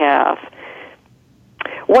creative path.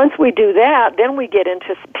 Once we do that, then we get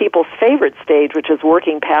into people's favorite stage, which is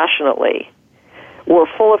working passionately. We're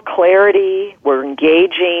full of clarity, we're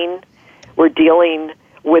engaging, we're dealing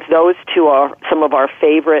with those two are some of our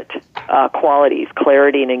favorite qualities,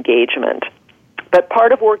 clarity and engagement. But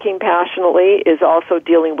part of working passionately is also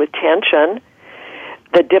dealing with tension,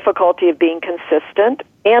 the difficulty of being consistent,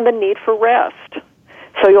 and the need for rest.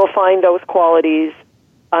 So you'll find those qualities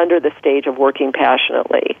under the stage of working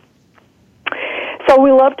passionately. So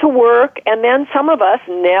we love to work, and then some of us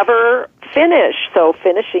never finish. So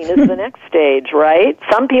finishing is the next stage, right?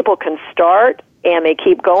 Some people can start, and they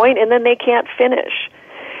keep going, and then they can't finish.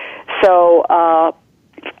 So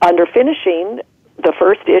under finishing, the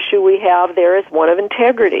first issue we have there is one of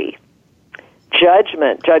integrity.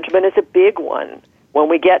 Judgment. Judgment is a big one. When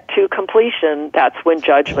we get to completion, that's when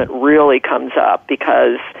judgment really comes up,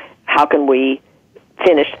 because how can we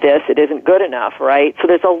finish this? It isn't good enough, right? So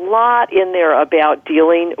there's a lot in there about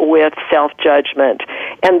dealing with self-judgment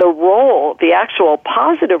and the role, the actual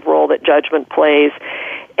positive role that judgment plays,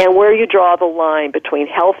 and where you draw the line between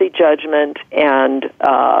healthy judgment and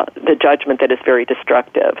the judgment that is very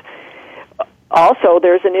destructive. Also,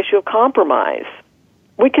 there's an issue of compromise.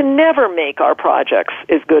 We can never make our projects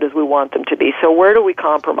as good as we want them to be. So where do we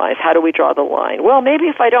compromise? How do we draw the line? Well, maybe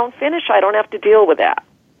if I don't finish, I don't have to deal with that.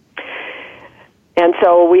 And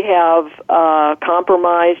so we have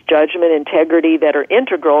compromise, judgment, integrity that are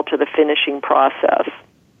integral to the finishing process,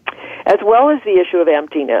 as well as the issue of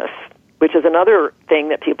emptiness, which is another thing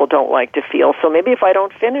that people don't like to feel. So maybe if I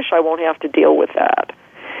don't finish, I won't have to deal with that.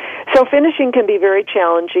 So finishing can be very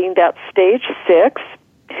challenging. That's stage 6.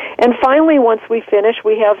 And finally, once we finish,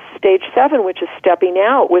 we have stage 7, which is stepping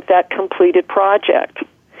out with that completed project.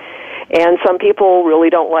 And some people really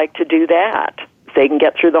don't like to do that. They can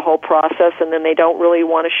get through the whole process, and then they don't really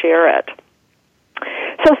want to share it.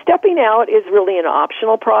 So stepping out is really an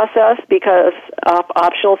optional process,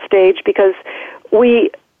 optional stage, because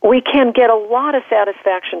we can get a lot of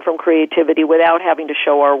satisfaction from creativity without having to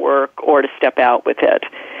show our work or to step out with it.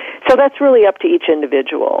 So that's really up to each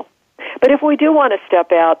individual. But if we do want to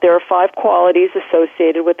step out, there are 5 qualities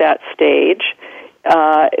associated with that stage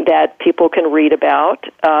that people can read about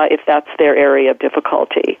if that's their area of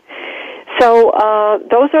difficulty. So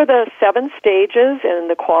those are the 7 stages and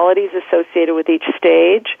the qualities associated with each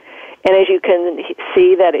stage. And as you can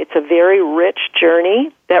see, that it's a very rich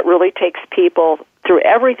journey that really takes people through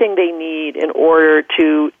everything they need in order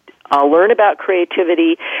to learn about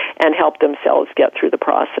creativity and help themselves get through the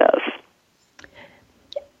process.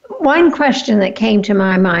 One question that came to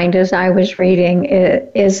my mind as I was reading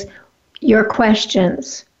is your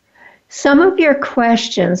questions. Some of your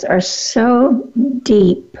questions are so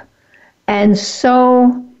deep and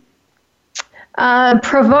so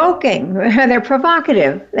provoking. They're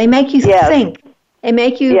provocative. They make you think. They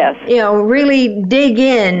make you, really dig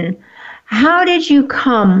in. How did you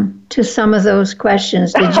come to some of those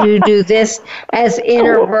questions? Did you do this as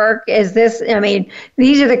inner work? Is this,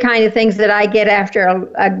 these are the kind of things that I get after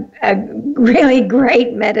a really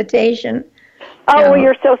great meditation. Oh, well,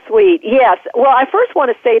 you're so sweet. Yes. Well, I first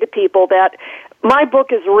want to say to people that my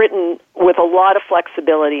book is written with a lot of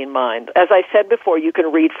flexibility in mind. As I said before, you can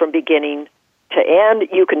read from beginning to end.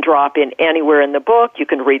 You can drop in anywhere in the book. You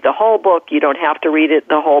can read the whole book. You don't have to read it,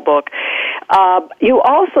 the whole book.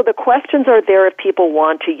 The questions are there if people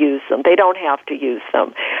want to use them. They don't have to use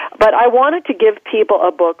them. But I wanted to give people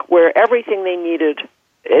a book where everything they needed,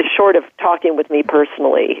 short of talking with me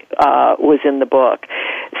personally, was in the book.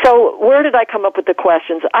 So where did I come up with the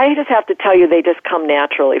questions? I just have to tell you, they just come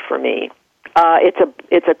naturally for me.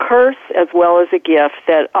 It's a curse as well as a gift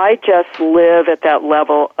that I just live at that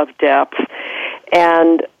level of depth.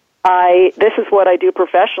 And this is what I do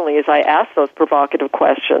professionally, is I ask those provocative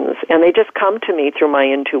questions, and they just come to me through my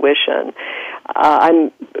intuition.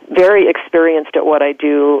 I'm very experienced at what I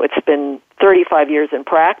do. It's been 35 years in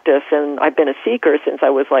practice, and I've been a seeker since I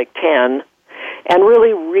was like 10, and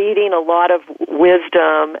really reading a lot of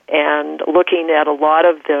wisdom and looking at a lot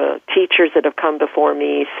of the teachers that have come before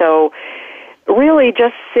me. So really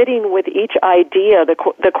just sitting with each idea,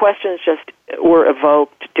 the questions just were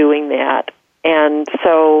evoked doing that. And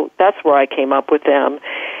so that's where I came up with them.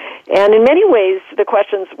 And in many ways, the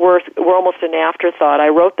questions were almost an afterthought. I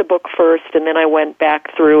wrote the book first, and then I went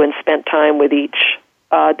back through and spent time with each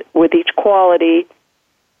quality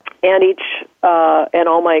and and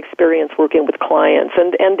all my experience working with clients.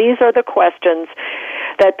 And these are the questions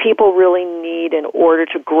that people really need in order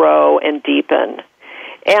to grow and deepen.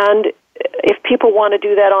 And if people want to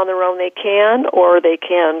do that on their own, they can, or they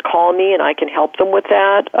can call me and I can help them with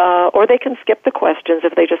that, or they can skip the questions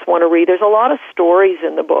if they just want to read. There's a lot of stories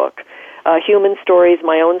in the book, human stories,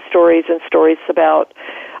 my own stories, and stories about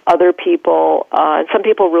other people, and some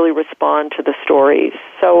people really respond to the stories.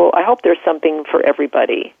 So I hope there's something for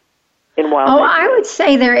everybody in Wild. Oh, I would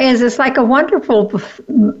say there is. It's like a wonderful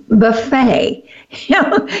buffet.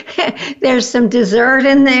 There's some dessert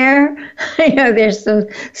in there. There's some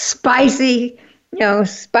spiciness.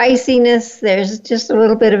 There's just a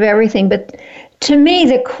little bit of everything. But to me,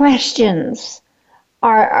 the questions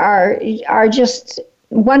are just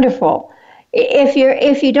wonderful.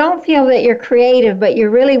 If you don't feel that you're creative, but you're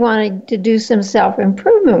really wanting to do some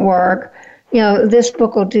self-improvement work, this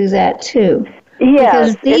book will do that too.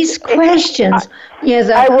 Yes, because these questions, who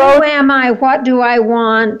am I, what do I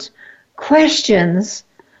want, questions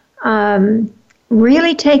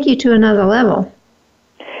really take you to another level.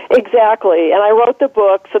 Exactly, and I wrote the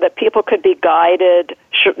book so that people could be guided,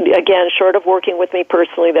 again, short of working with me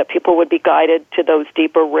personally, that people would be guided to those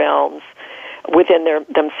deeper realms within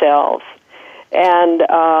themselves. And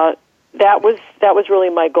that was really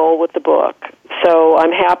my goal with the book. So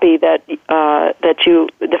I'm happy that you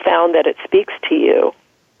found that it speaks to you.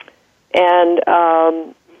 And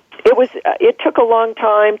it took a long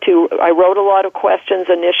time I wrote a lot of questions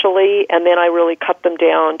initially, and then I really cut them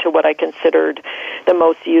down to what I considered the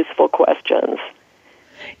most useful questions.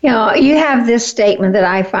 You have this statement that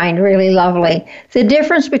I find really lovely. The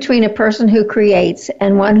difference between a person who creates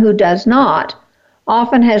and one who does not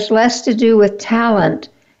often has less to do with talent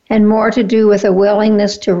and more to do with a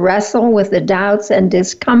willingness to wrestle with the doubts and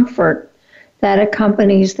discomfort that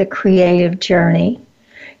accompanies the creative journey.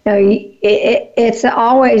 It's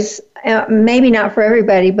always, maybe not for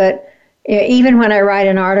everybody, but even when I write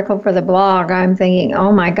an article for the blog, I'm thinking,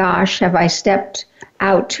 oh my gosh, have I stepped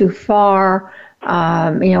out too far?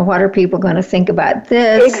 What are people going to think about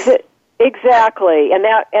this? Exactly, and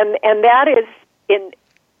that is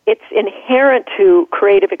it's inherent to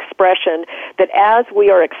creative expression that as we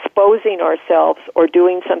are exposing ourselves or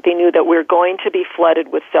doing something new, that we're going to be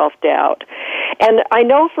flooded with self-doubt. And I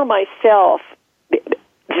know for myself,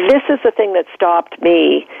 this is the thing that stopped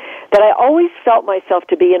me, that I always felt myself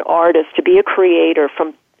to be an artist, to be a creator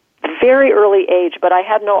from a very early age, but I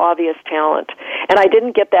had no obvious talent. And I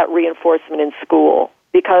didn't get that reinforcement in school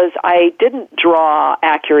because I didn't draw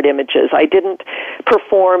accurate images. I didn't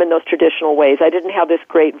perform in those traditional ways. I didn't have this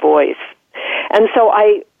great voice. And so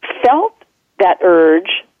I felt that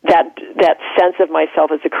urge, that sense of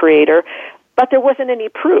myself as a creator, but there wasn't any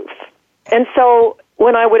proof. And so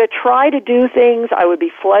when I would try to do things, I would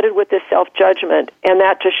be flooded with this self-judgment, and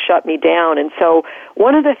that just shut me down. And so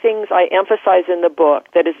one of the things I emphasize in the book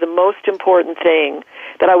that is the most important thing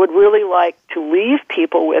that I would really like to leave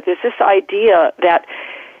people with is this idea that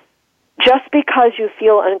just because you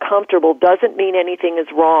feel uncomfortable doesn't mean anything is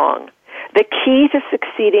wrong. The key to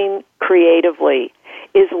succeeding creatively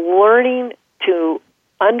is learning to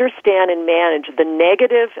understand and manage the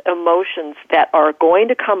negative emotions that are going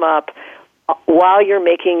to come up while you're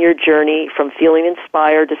making your journey from feeling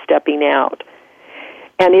inspired to stepping out.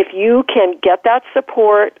 And if you can get that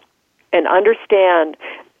support and understand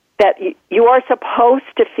that you are supposed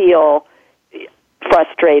to feel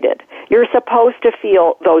frustrated, you're supposed to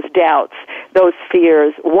feel those doubts, those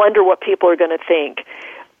fears, wonder what people are going to think,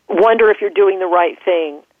 wonder if you're doing the right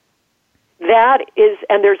thing. That is,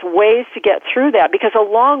 and there's ways to get through that, because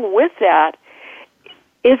along with that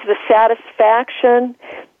is the satisfaction,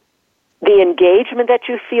 the engagement that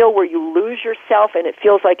you feel where you lose yourself and it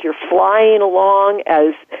feels like you're flying along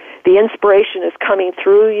as the inspiration is coming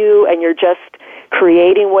through you and you're just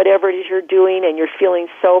creating whatever it is you're doing and you're feeling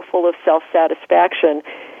so full of self-satisfaction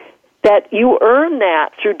that you earn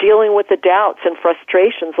that through dealing with the doubts and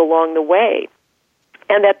frustrations along the way.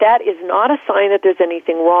 And that is not a sign that there's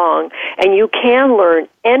anything wrong. And you can learn,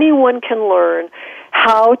 anyone can learn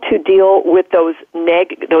how to deal with those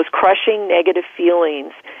crushing negative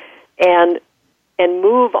feelings and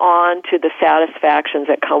move on to the satisfactions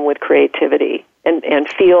that come with creativity and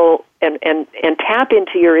feel and tap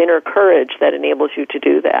into your inner courage that enables you to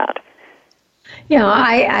do that.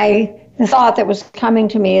 The thought that was coming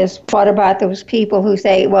to me is, what about those people who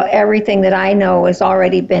say, well, everything that I know has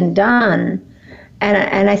already been done?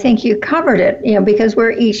 And I think you covered it, because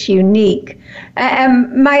we're each unique.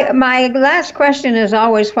 And my last question is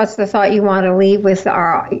always, what's the thought you want to leave with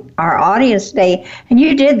our audience today? And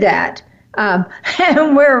you did that.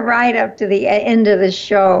 And we're right up to the end of the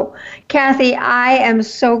show. Kathy, I am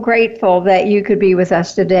so grateful that you could be with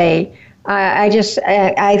us today.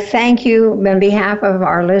 I thank you on behalf of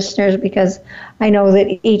our listeners, because I know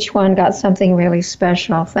that each one got something really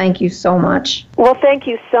special. Thank you so much. Well, thank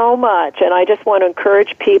you so much. And I just want to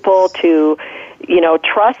encourage people to,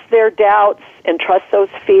 trust their doubts and trust those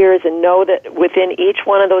fears, and know that within each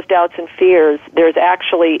one of those doubts and fears, there's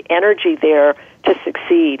actually energy there to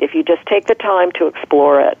succeed if you just take the time to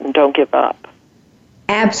explore it and don't give up.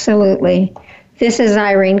 Absolutely. This is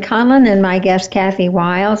Irene Conlon and my guest Kathy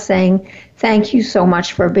Weil saying thank you so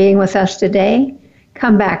much for being with us today.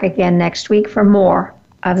 Come back again next week for more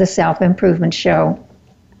of the Self-Improvement Show.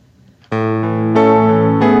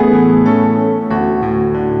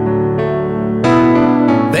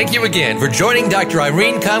 Thank you again for joining Dr.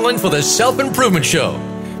 Irene Conlon for the Self-Improvement Show.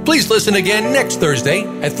 Please listen again next Thursday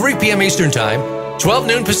at 3 p.m. Eastern Time, 12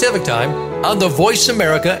 noon Pacific Time on the Voice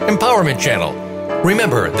America Empowerment Channel.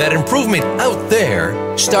 Remember that improvement out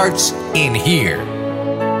there starts in here.